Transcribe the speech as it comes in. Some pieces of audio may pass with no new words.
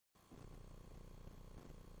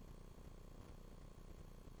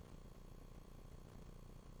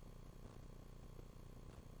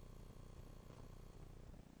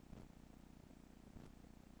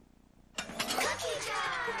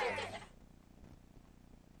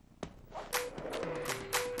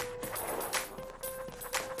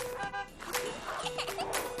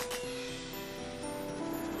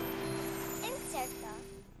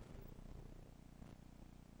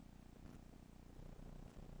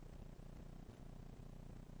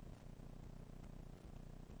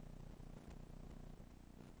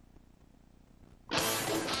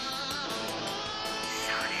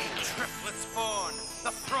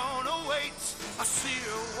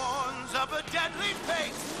deadly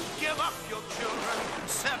fate. Give up your children,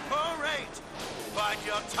 separate. Bide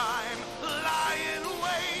your time, lie in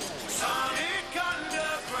wait. Sonic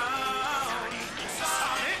Underground.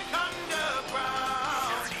 Sonic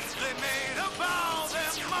Underground. They made a vow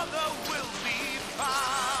their mother will be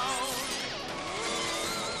found.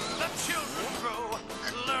 The children grow,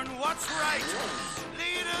 learn what's right.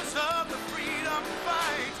 Leaders of the freedom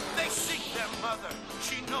fight. They seek their mother,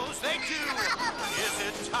 she knows they do. Is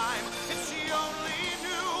it time if she only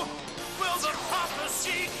knew? Will the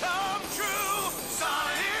prophecy come true?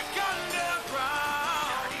 Sonic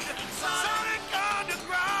Underground! Sonic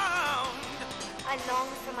Underground! I long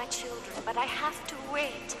for my children, but I have to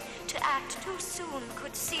wait. To act too soon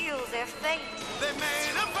could seal their fate. They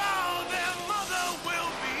made a vow their mother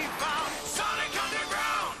will be found. Sonic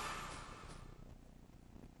Underground!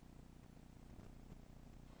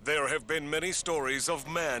 There have been many stories of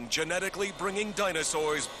man genetically bringing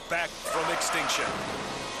dinosaurs back from extinction.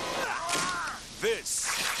 This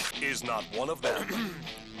is not one of them.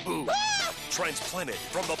 Transplanted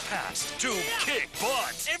from the past to kick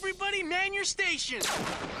butt. Everybody man your station.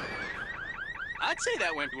 I'd say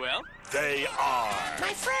that went well. They are...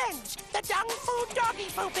 My friends, the Dung Fu Doggy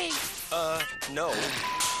Poopy. No.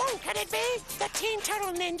 Oh, could it be the Teen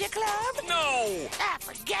Turtle Ninja Club? No! Ah,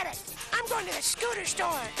 forget it. I'm going to the scooter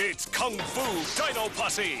store. It's Kung Fu Dino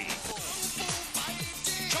Posse.